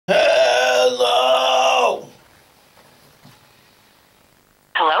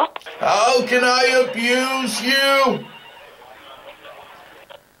I abuse you?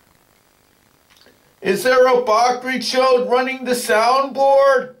 Is there a Bakri child running the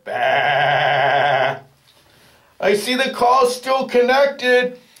soundboard? Bah. I see the call's still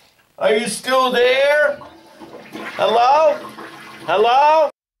connected. Are you still there? Hello? Hello?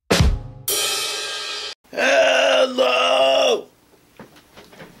 Hello?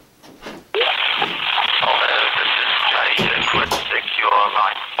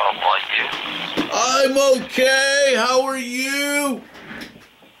 I'm okay. How are you?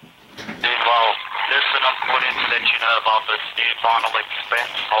 Well, listen, I'm calling to let you know about this new final expense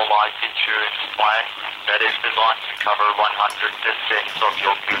whole life insurance plan that is designed to cover 100% of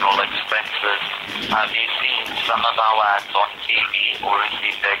your funeral expenses. Have you seen some of our ads on TV or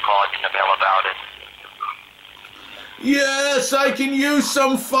received a card in the mail about it? Yes, I can use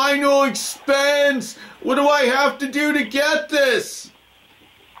some final expense. What do I have to do to get this?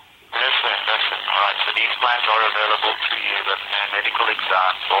 Listen. Alright, so these plans are available to you with no medical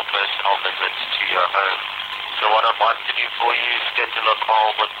exams or personal visits to your home. So what I'd like to do for you is schedule a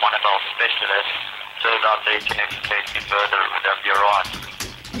call with one of our specialists so that they can educate you further. Would that be alright?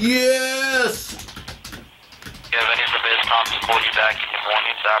 Yes. Yeah, when is the best time to call you back? In the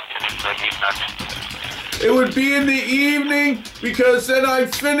mornings, afternoons, or evenings? It would be in the evening because then I'm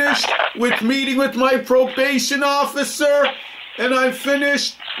finished with meeting with my probation officer and I'm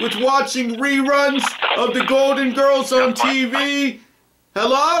finished with watching reruns of the Golden Girls on TV.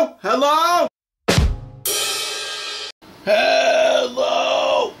 Hello? Hello?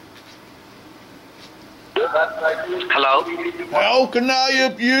 Hello? Hello? How can I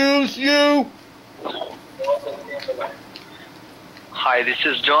abuse you? Hi, this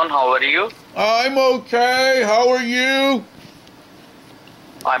is John. How are you? I'm okay. How are you?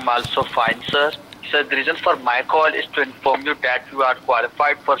 I'm also fine, sir. Sir, the reason for my call is to inform you that you are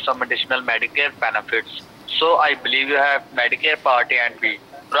qualified for some additional Medicare benefits. So I believe you have Medicare Part A and B,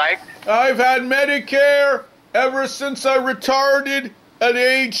 right? I've had Medicare ever since I retired at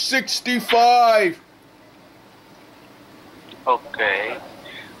age 65. Okay.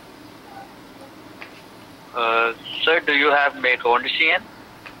 Sir, do you have make own decision?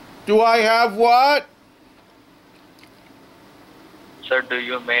 Do I have what? Sir, do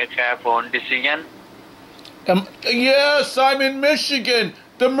you have own decision? Yes, I'm in Michigan,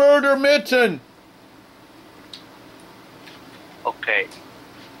 the murder mitten. Okay.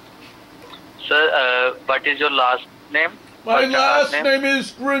 Sir, what is your last name? My last name is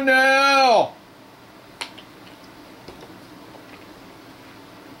Grinnell.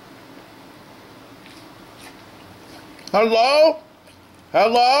 Hello?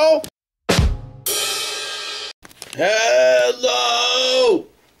 Hello? Hello?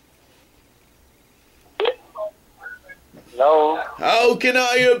 Hello? How can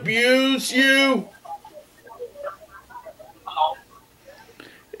I abuse you?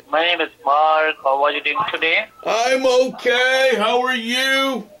 My name is Mark. How are you doing today? I'm okay. How are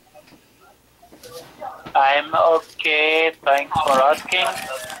you? I'm okay. Thanks for asking.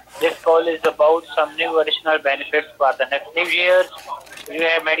 This call is about some new additional benefits for the next new year. Do you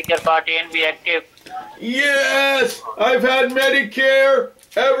have Medicare Part A and B active? Yes, I've had Medicare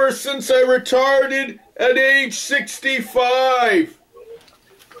ever since I retired at age 65.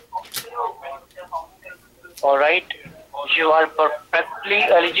 Alright. You are perfectly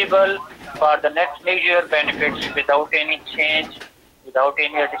eligible for the next new year benefits without any change, without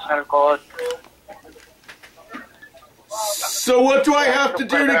any additional cost. So what do I have to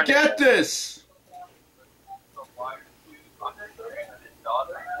do to get this?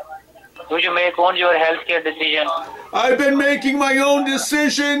 Do you make on your healthcare decision? I've been making my own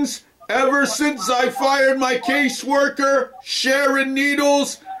decisions ever since I fired my caseworker, Sharon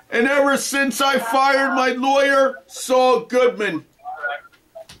Needles, and ever since I fired my lawyer, Saul Goodman.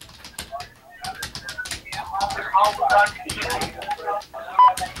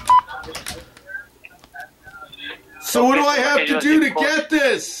 So what do I have to do to get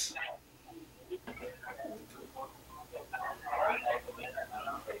this?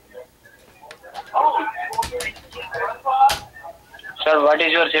 Sir, what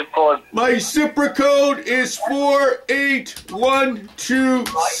is your zip code? My zip code is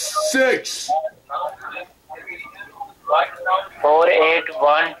 48126.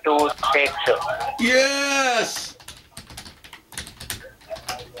 48126. Yes.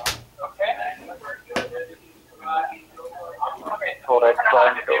 Okay,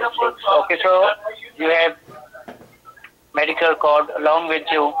 so you have medical card along with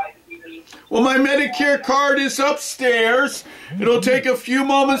you. Well, my Medicare card is upstairs. It'll take a few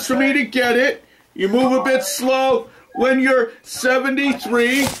moments for me to get it. You move a bit slow. when you're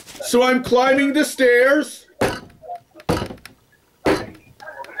 73. So I'm climbing the stairs.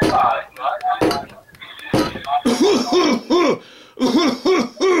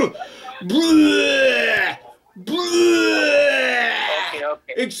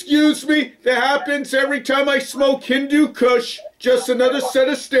 Okay. Excuse me, that happens every time I smoke Hindu Kush. Just another set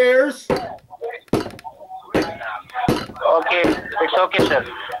of stairs. Okay, it's okay, sir.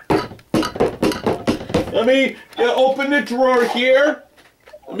 Let me open the drawer here.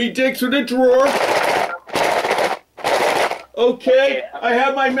 Let me dig through the drawer. Okay, I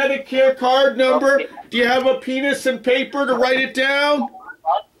have my Medicare card number. Okay. Do you have a penis and paper to write it down?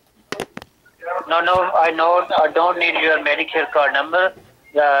 No, I don't need your Medicare card number.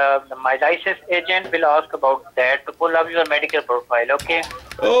 My licensed agent will ask about that to pull up your Medicare profile, okay?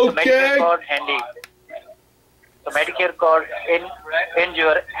 The Medicare Okay. card handy. The Medicare card in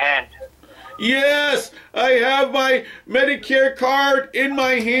your hand. Yes, I have my Medicare card in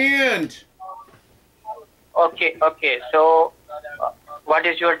my hand. Okay. So, what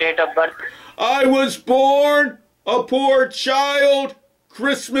is your date of birth? I was born a poor child,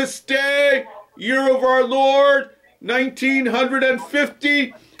 Christmas Day, year of our Lord,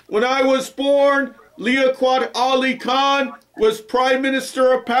 1950. When I was born, Liaquat Ali Khan was Prime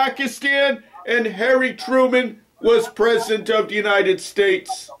Minister of Pakistan and Harry Truman was President of the United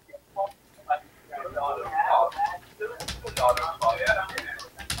States.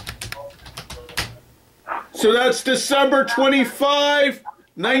 So that's December 25,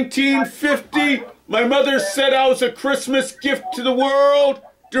 1950. My mother said I was a Christmas gift to the world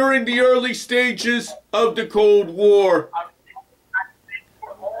during the early stages of the Cold War.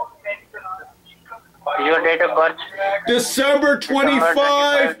 Your date of birth? December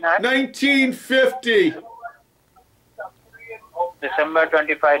 25, 1950. December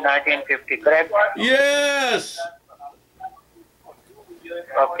 25, 1950, correct? Yes.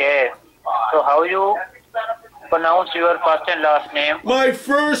 Okay. So how you pronounce your first and last name? My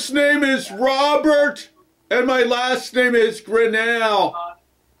first name is Robert and my last name is Grinnell.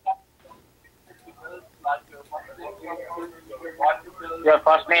 Your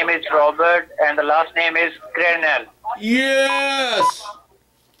first name is Robert and the last name is Grenell. Yes.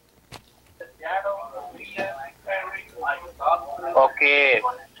 Okay.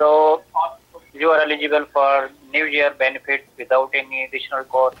 So you are eligible for New Year benefits without any additional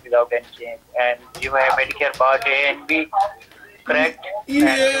cost, without any change. And you have Medicare Part A and B, correct?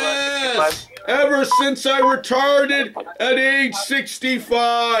 Yes. Ever since I retired at age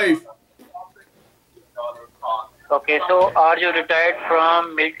 65. Okay, so are you retired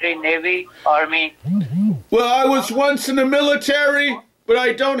from military, Navy, Army? Well, I was once in the military, but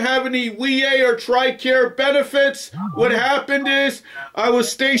I don't have any VA or TRICARE benefits. What happened is I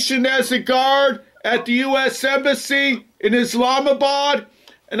was stationed as a guard at the U.S. Embassy in Islamabad,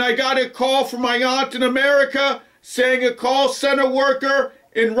 and I got a call from my aunt in America saying a call center worker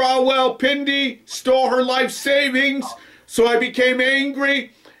in Rawalpindi stole her life savings. So I became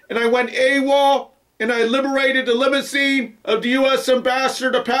angry, and I went AWOL, and I liberated the limousine of the U.S.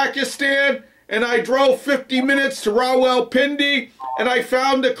 ambassador to Pakistan, and I drove 50 minutes to Rawalpindi, and I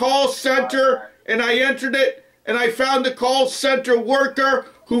found the call center, and I entered it, and I found the call center worker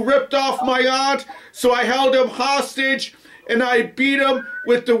who ripped off my aunt, so I held him hostage, and I beat him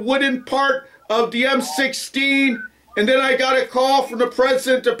with the wooden part of the M16, and then I got a call from the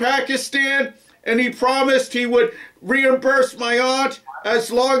president of Pakistan, and he promised he would reimburse my aunt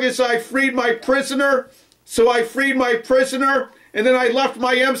as long as I freed my prisoner. So I freed my prisoner, and then I left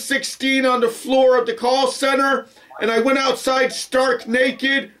my M16 on the floor of the call center, and I went outside stark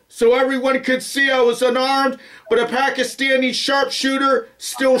naked so everyone could see I was unarmed, but a Pakistani sharpshooter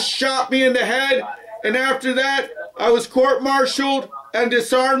still shot me in the head, and after that I was court-martialed and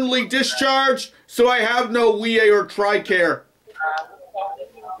dishonorably discharged, so I have no VA or TRICARE.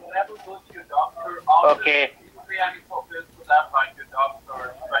 Okay.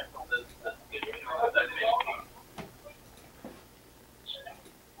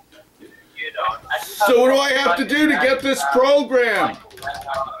 So what do I have to do to get this program?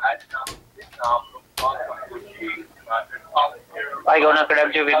 I'm gonna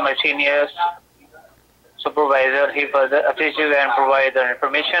connect you with my senior supervisor. He further assist you and provide the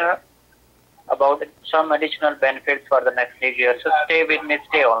information about some additional benefits for the next year. So stay with me,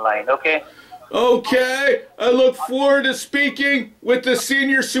 stay online, okay? Okay, I look forward to speaking with the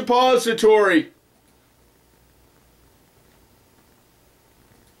senior suppository.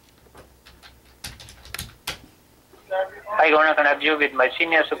 I'm gonna connect you with my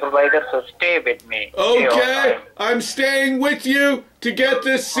senior supervisor, so stay with me. Stay Okay, online. I'm staying with you to get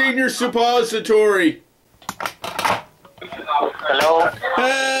this senior suppository. Hello?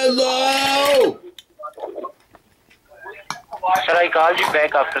 Hello! Sir, I called you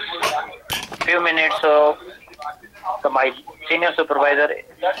back after few minutes, so my senior supervisor is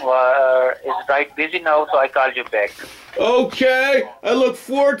right busy now, so I called you back. Okay, I look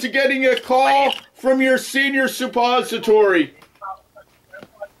forward to getting a call from your senior suppository.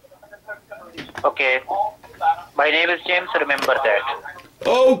 Okay. My name is James, remember that.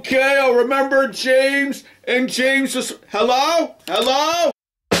 Okay, I'll remember James, and James is... Hello? Hello?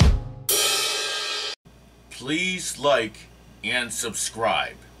 Please like and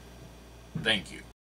subscribe. Thank you.